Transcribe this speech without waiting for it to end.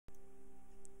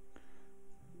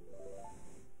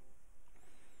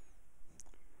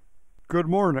Good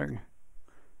morning.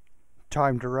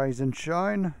 Time to rise and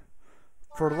shine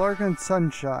for Larkin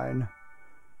Sunshine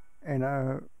and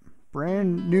a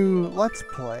brand new Let's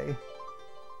Play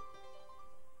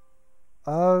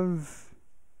of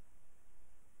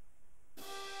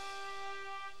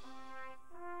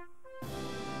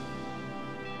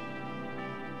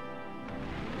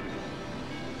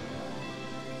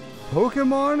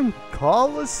Pokemon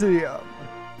Coliseum.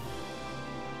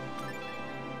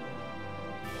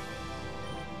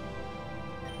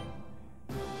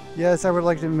 Yes, I would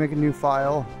like to make a new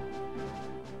file.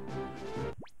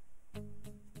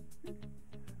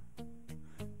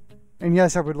 And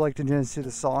yes, I would like to dance to the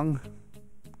song.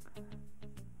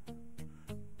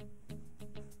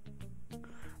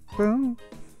 Boom,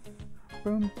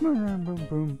 boom, boom, boom,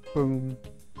 boom, boom.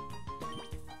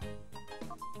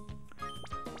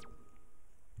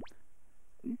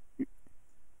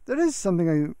 That is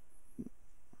something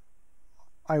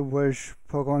I wish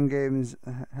Pokemon games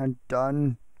had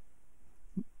done.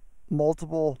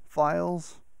 Multiple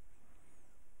files.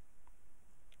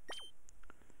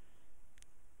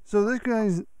 So this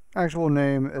guy's actual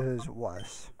name is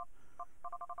Wes.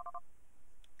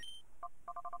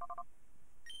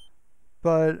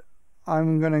 But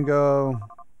I'm gonna go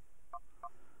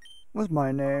with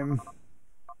my name.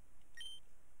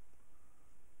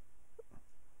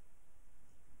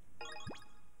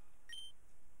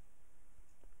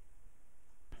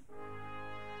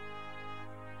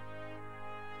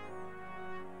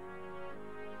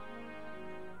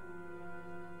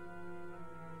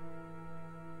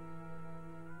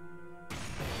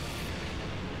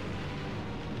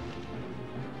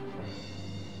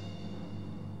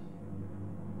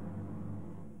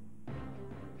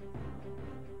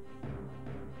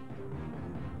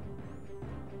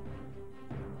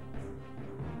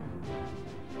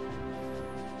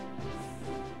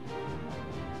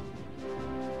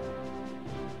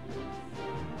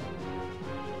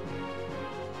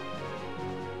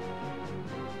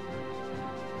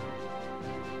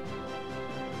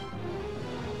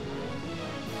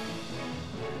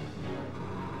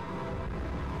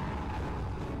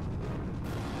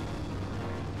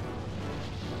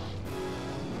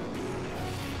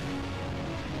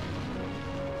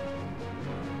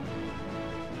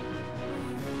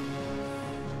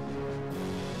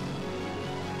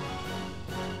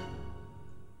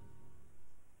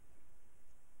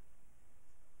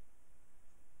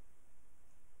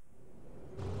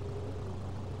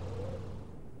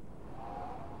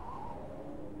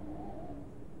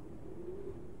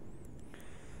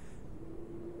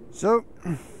 So,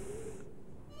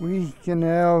 we can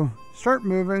now start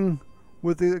moving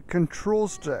with the control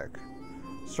stick.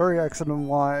 Sorry, X and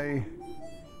Y.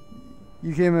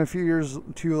 You came a few years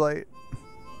too late.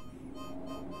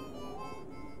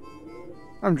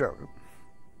 I'm joking.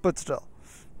 But still.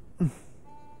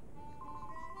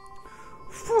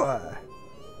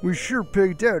 We sure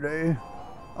pigged out, eh?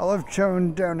 I love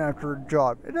chowing down after a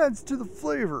job. It adds to the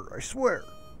flavor, I swear.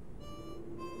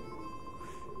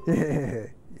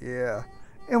 Yeah,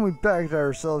 and we bagged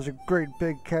ourselves a great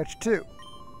big catch too.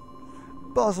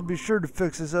 Boss will be sure to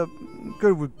fix us up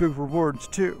good with big rewards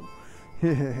too.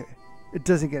 It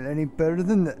doesn't get any better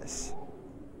than this.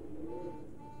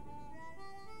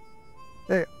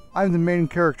 Hey, I'm the main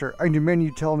character. I demand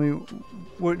you tell me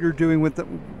what you're doing with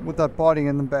that body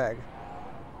in the bag.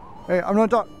 Hey, I'm not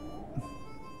done.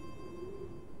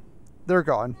 They're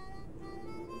gone.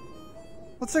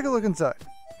 Let's take a look inside.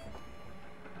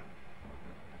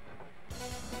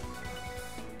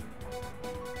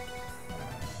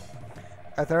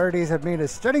 Authorities have made a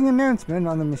stunning announcement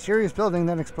on the mysterious building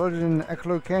that exploded in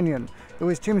Eclo Canyon. It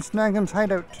was Team Snagham's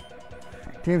hideout.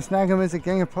 Team Snagham is a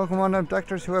gang of Pokemon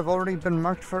abductors who have already been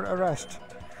marked for arrest.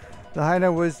 The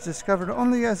hideout was discovered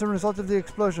only as a result of the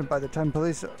explosion. By the time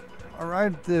police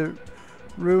arrived, the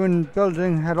ruined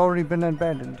building had already been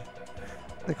abandoned.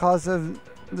 The cause of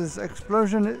this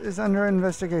explosion is under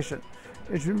investigation.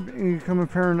 It should become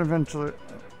apparent eventually.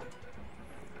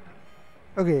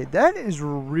 Okay, that is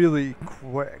really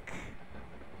quick.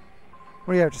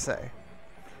 What do you have to say?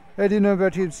 Hey, do you know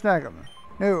about Team Snagham?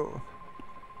 No.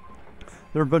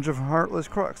 They're a bunch of heartless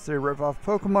crooks. They rip off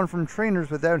Pokemon from trainers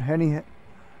without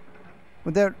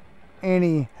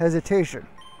any hesitation.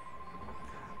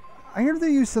 I hear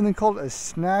they use something called a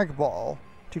snag ball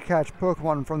to catch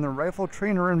Pokemon from their rightful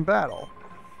trainer in battle.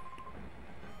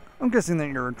 I'm guessing that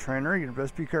you're a trainer. You'd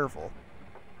best be careful.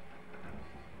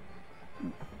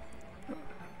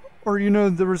 Or, you know,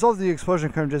 the result of the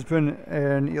explosion could have just been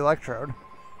an electrode.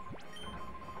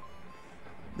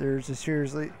 They're a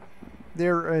seriously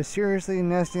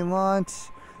nasty lot.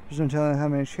 There's no telling how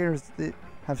many trainers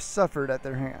have suffered at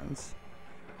their hands.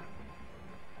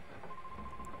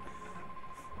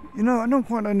 You know, I don't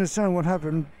quite understand what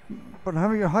happened, but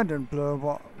having your heart didn't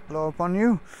blow up on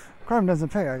you. Crime doesn't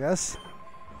pay, I guess.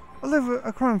 I live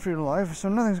a crime-free life, so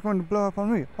nothing's going to blow up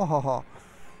on me. Ha ha ha.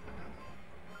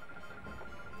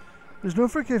 There's no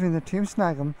forgiving the Team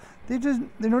Snag'em. They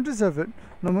don't deserve it,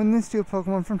 not when they steal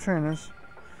Pokemon from trainers.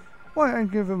 Why,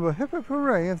 I'd give them a hip hip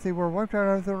hooray if they were wiped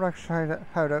out of the Rex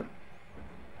hideout.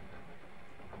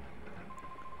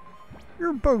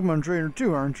 You're a Pokemon trainer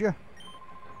too, aren't you?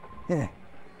 Yeah,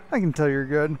 I can tell you're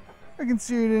good. I can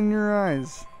see it in your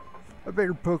eyes. I bet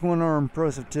your Pokemon are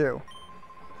impressive too.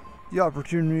 The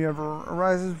opportunity ever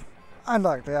arises, I'd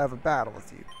like to have a battle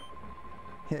with you.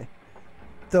 Yeah,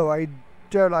 though I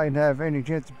doubt I'd have any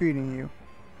chance of beating you.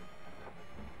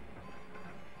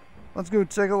 Let's go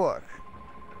take a look.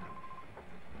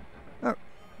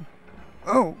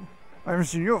 Oh, I haven't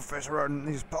seen your face around in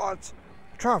these parts.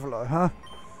 Traveler, huh?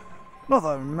 Not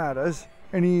that it matters.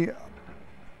 Any...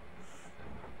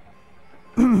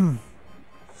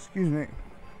 Excuse me.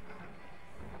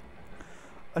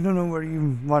 I don't know where you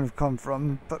might have come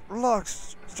from, but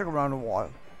relax. Stick around a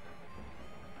while.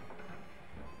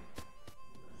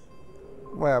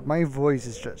 Wow, my voice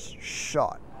is just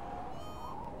shot.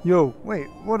 Yo, wait,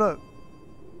 what up?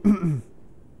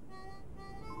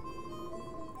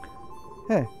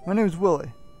 Hey, my name's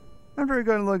Willie. After I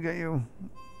got a look at you,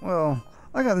 well,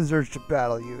 I got this urge to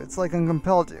battle you. It's like I'm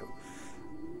compelled to.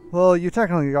 Well, you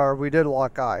technically are. We did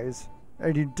lock eyes.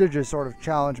 And you did just sort of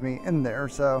challenge me in there,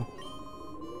 so...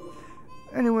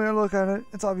 Anyway, I look at it,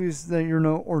 it's obvious that you're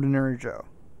no ordinary Joe.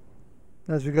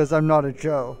 That's because I'm not a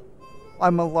Joe.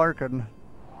 I'm a Larkin.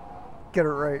 Get it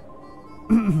right.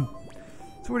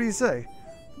 So what do you say?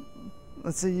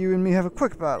 Let's say you and me have a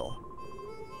quick battle.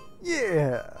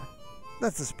 Yeah!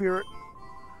 That's the spirit.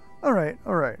 Alright.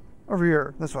 Over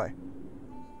here, this way.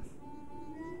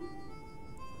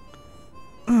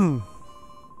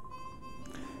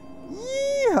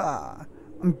 Yeehaw!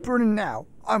 I'm burning now.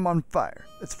 I'm on fire.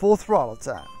 It's full throttle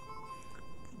time.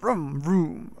 Vroom,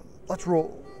 vroom. Let's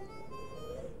roll.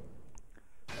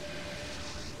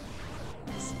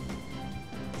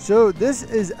 So this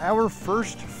is our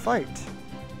first fight.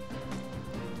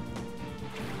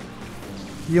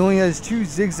 He only has 2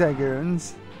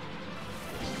 Zigzagoons.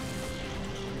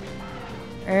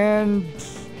 And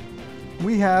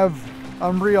we have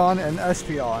Umbreon and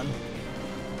Espeon.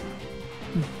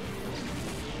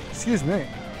 Excuse me.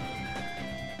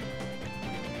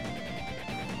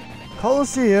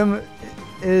 Colosseum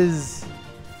is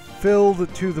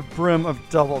filled to the brim of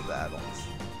double battles.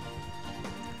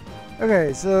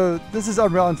 Okay, so this is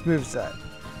Umbreon's moveset.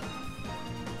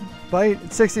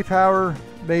 Bite, 60 power,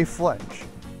 may flinch.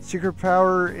 Secret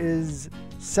power is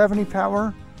 70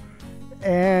 power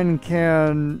and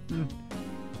can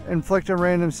inflict a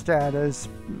random status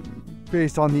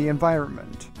based on the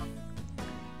environment.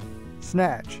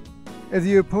 Snatch. If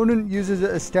the opponent uses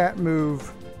a stat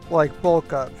move like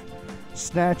Bulk Up,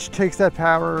 Snatch takes that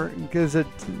power and gives it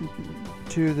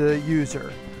to the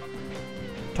user.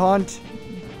 Taunt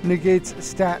negates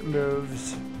stat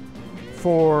moves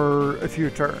for a few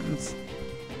turns.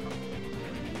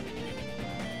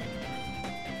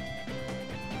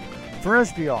 For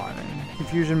Espeon,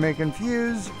 Confusion may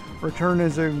confuse. Return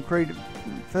is a great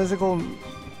physical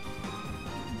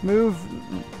move.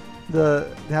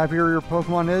 The happier your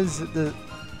Pokemon is, the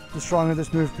stronger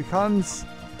this move becomes.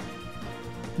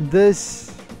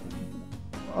 This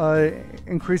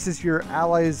increases your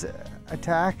ally's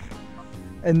attack,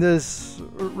 and this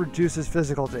reduces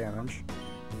physical damage.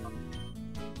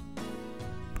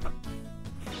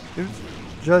 Oops,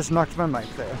 just knocked my mic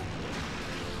there.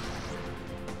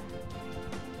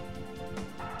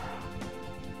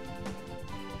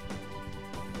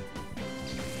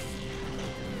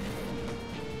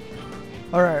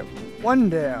 Alright, 1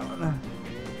 down.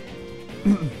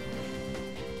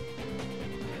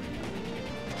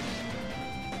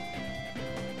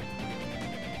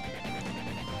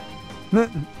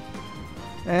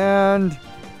 And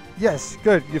yes,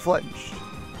 good, you flinched.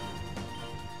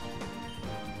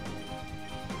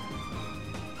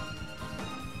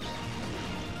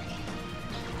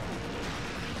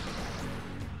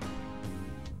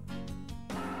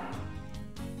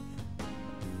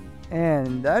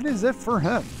 And that is it for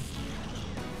him.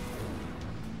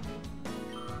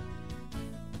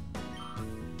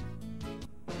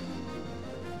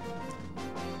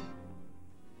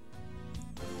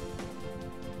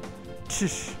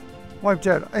 Shh. Wiped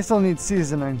out. I still need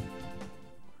seasoning.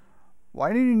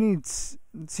 Why do you need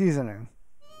seasoning?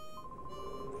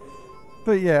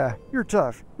 But yeah, you're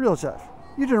tough. Real tough.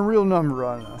 You did a real number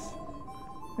on us.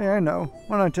 Hey, I know.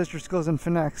 Why not test your skills in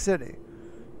Snag City?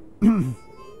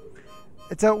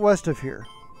 It's out west of here.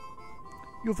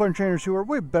 You'll find trainers who are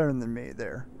way better than me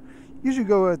there. You should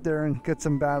go out there and get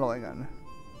some battling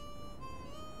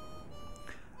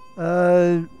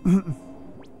on.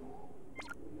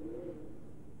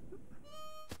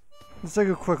 Let's take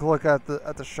a quick look at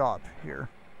the shop here.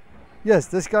 Yes,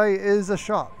 this guy is a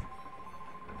shop.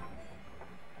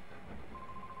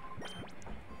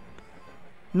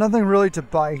 Nothing really to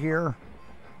buy here.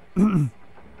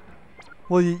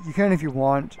 Well, you can if you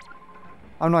want.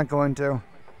 I'm not going to.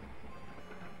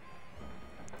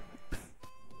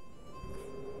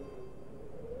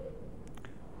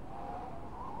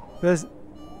 But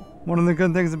one of the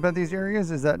good things about these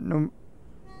areas is that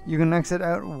you can exit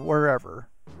out wherever.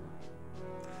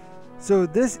 So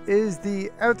this is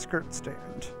the outskirts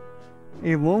stand.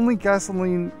 A lonely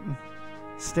gasoline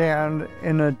stand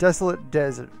in a desolate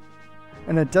desert.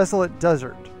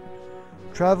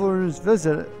 Travelers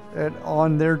visit it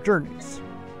on their journeys.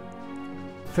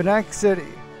 Snag City,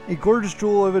 a gorgeous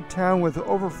jewel of a town with that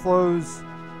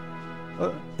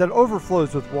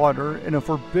overflows with water in a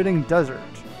forbidding desert.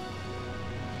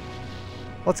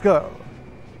 Let's go.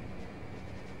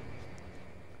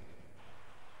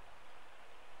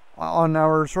 On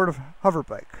our sort of hover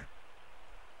bike.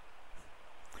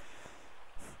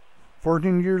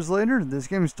 14 years later, this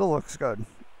game still looks good.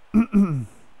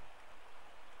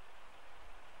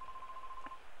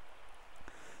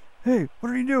 Hey,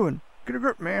 what are you doing? Get a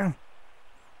grip, man.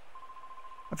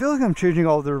 I feel like I'm changing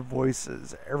all their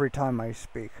voices every time I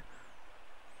speak.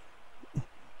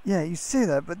 Yeah, you say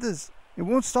that, but it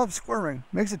won't stop squirming.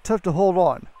 Makes it tough to hold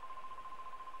on.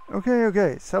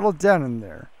 Okay, settle down in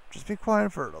there. Just be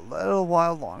quiet for a little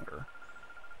while longer.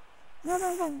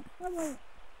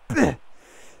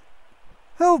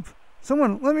 Help!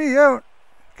 Someone, let me out!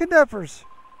 Kidnappers!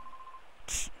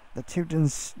 The tape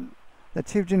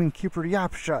didn't keep her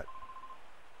yap shut.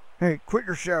 Hey, quit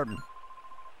your shouting.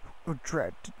 Oh,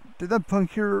 drat. Did that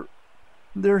punk hear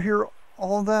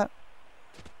all that?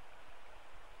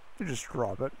 You just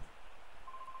drop it.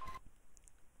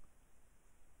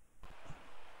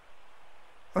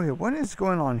 Okay, what is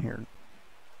going on here?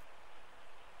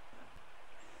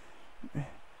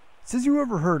 Since you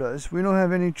overheard us, we don't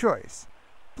have any choice.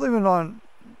 Blame it on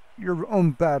your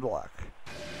own bad luck.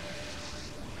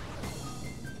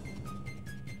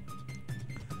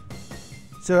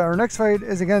 So our next fight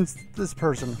is against this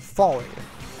person, Folly.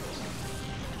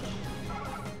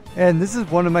 And this is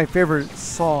one of my favorite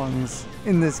songs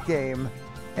in this game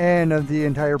and of the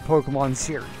entire Pokemon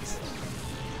series.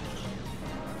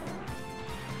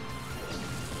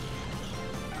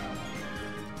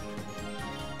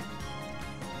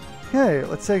 Okay,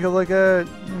 let's take a look at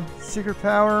Secret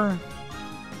Power.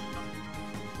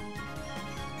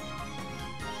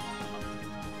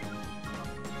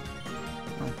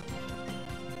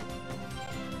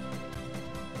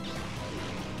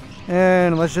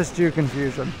 And let's just do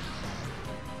Confusion.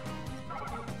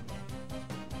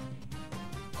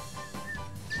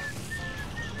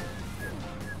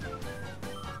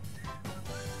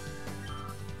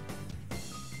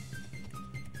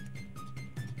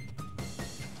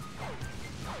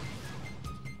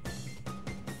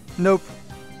 Nope.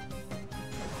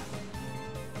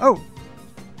 Oh!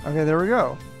 Okay, there we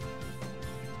go.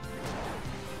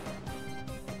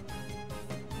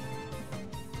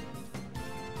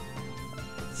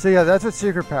 So yeah, that's what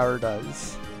Secret Power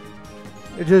does.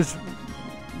 It just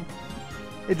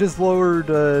lowered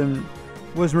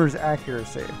Whismer's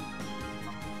accuracy.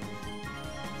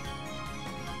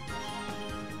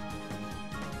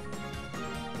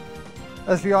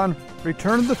 Espeon,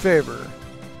 return the favor.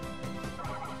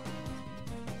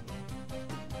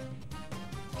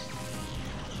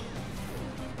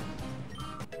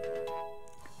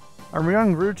 Are we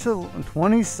on route to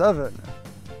 27?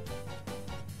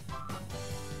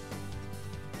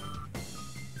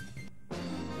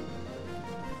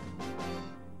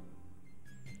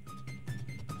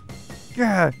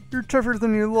 Yeah, you're tougher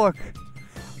than you look.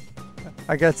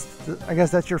 I guess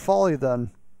that's your folly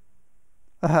then.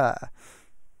 Haha.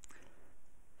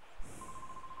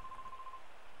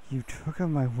 You took out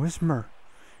my Whismer.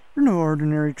 You're no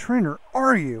ordinary trainer,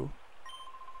 are you?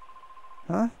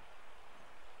 Huh?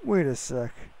 Wait a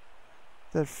sec.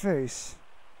 That face.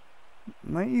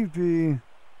 Might you be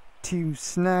Team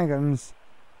Snag'ems?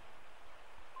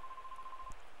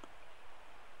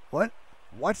 What?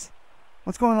 What?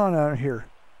 What's going on out here?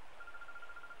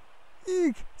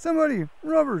 Eek! Somebody!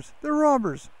 Robbers! They're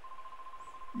robbers!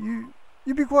 You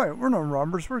be quiet. We're not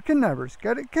robbers. We're kidnappers.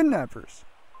 Got it? Kidnappers.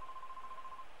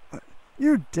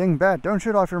 You dingbat! Don't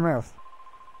shoot off your mouth.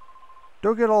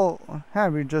 don't get all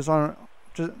happy just on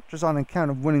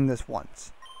account of winning this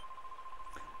once.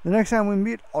 The next time we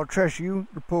meet, I'll trash you,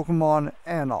 your Pokemon,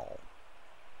 and all.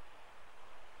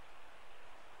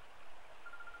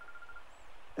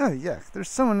 Oh, yuck, there's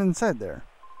someone inside there.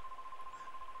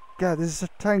 God, this is so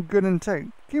tight, good and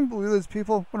tight. Can you believe those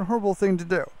people? What a horrible thing to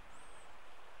do.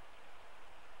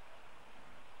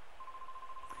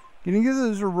 Can you give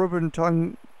those a rope and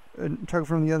tug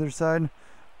from the other side?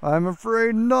 I'm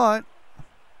afraid not.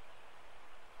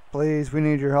 Please, we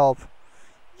need your help.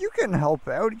 You can help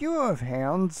out. You have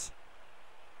hands.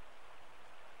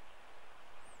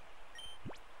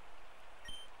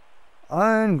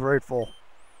 Ungrateful.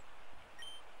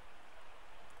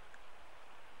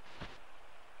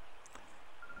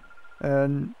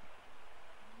 And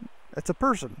it's a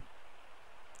person.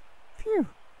 Phew.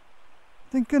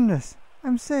 Thank goodness.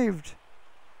 I'm saved.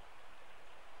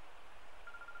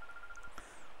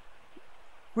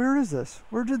 Where is this?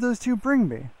 Where did those two bring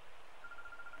me?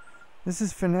 This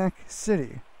is Snag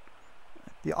City,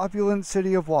 the opulent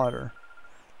city of water.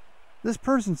 This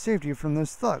person saved you from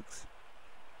those thugs.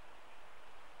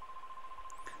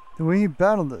 The way he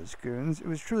battled those goons, it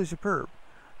was truly superb.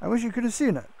 I wish you could have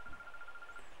seen it.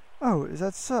 Oh, is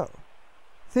that so?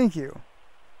 Thank you.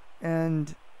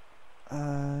 And,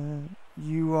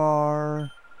 you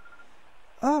are...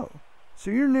 Oh, so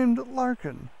you're named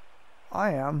Larkin.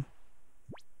 I am.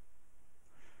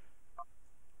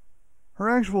 Her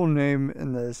actual name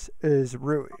in this is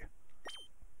Rui.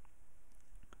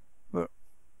 But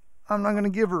I'm not going to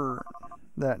give her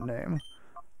that name.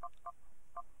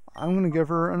 I'm going to give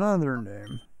her another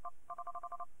name.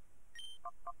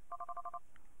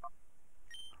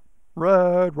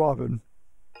 Red Robin.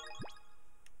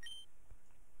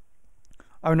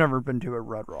 I've never been to a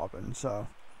Red Robin, so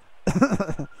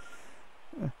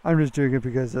I'm just doing it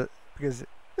because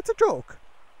it's a joke.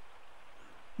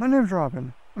 My name's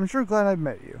Robin. I'm sure glad I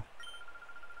met you.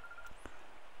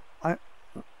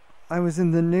 I was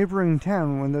in the neighboring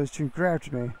town when those two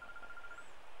grabbed me.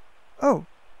 Oh,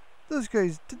 those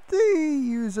guys, did they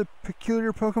use a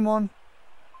peculiar Pokemon?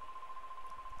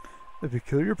 A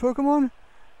peculiar Pokemon?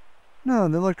 No,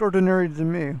 they looked ordinary to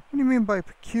me. What do you mean by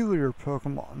peculiar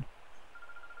Pokemon?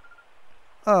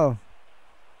 Oh.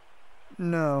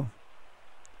 No.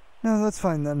 No, that's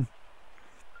fine then.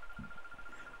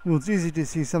 Well, it's easy to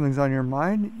see something's on your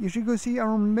mind. You should go see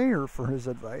our mayor for his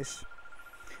advice.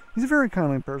 He's a very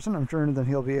kindly person. I'm sure that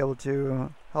he'll be able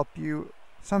to help you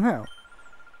somehow.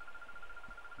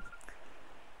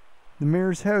 The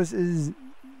mayor's house is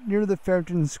near the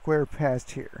Fountain Square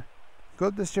past here. Go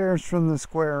up the stairs from the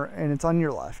square and it's on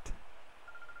your left.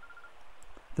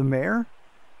 The mayor?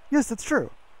 Yes, that's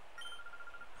true.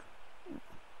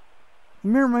 The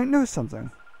mayor might know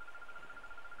something.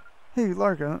 Hey,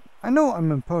 Larkin, I know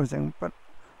I'm imposing, but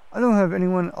I don't have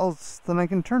anyone else that I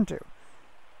can turn to.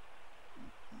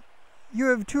 You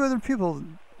have two other people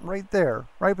right there,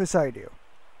 right beside you.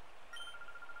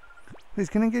 Please,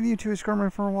 can I get you to escort me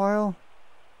for a while?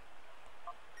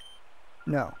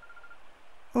 No.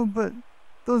 Oh, but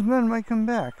those men might come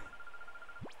back.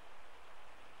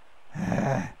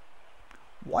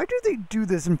 Why do they do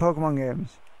this in Pokemon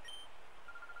games?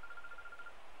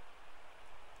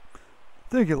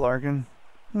 Thank you, Larkin.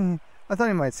 I thought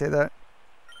you might say that.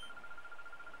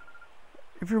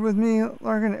 If you're with me,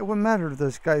 Larkin, it wouldn't matter if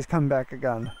those guys come back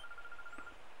again.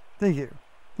 Thank you.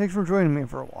 Thanks for joining me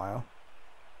for a while.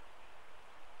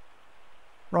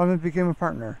 Robin became a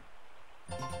partner.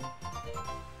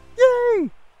 Yay!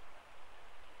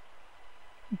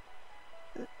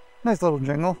 Nice little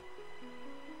jingle.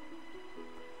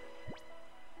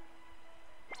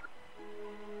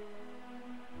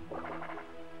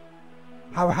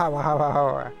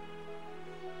 How.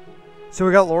 So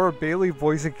we got Laura Bailey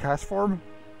voicing Castform?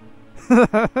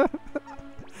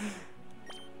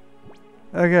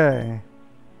 Okay.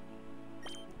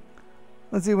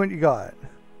 Let's see what you got.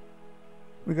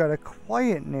 We got a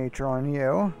quiet nature on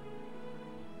you.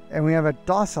 And we have a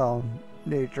docile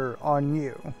nature on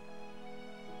you.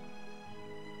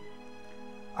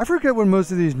 I forget what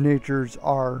most of these natures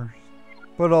are,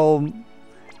 but I'll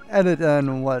edit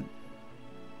in what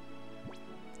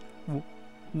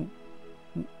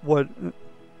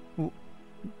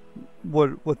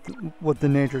the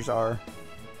natures are.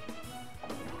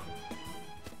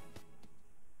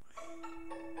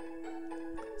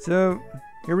 So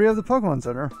here we have the Pokemon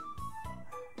Center.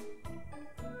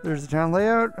 There's the town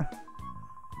layout.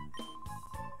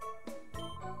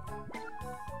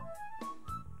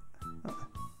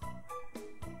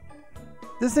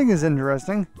 This thing is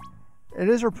interesting. It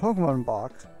is our Pokemon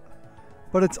box,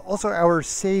 but it's also our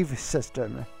save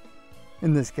system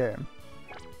in this game.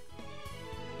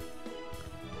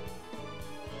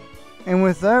 And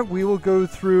with that, we will go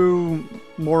through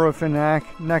more of FNAC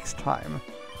next time.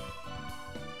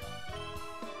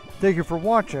 Thank you for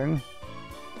watching.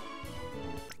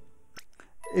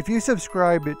 If you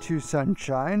subscribe to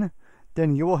Sunshine,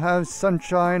 then you will have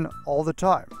sunshine all the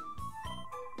time.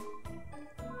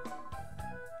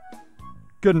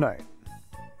 Good night.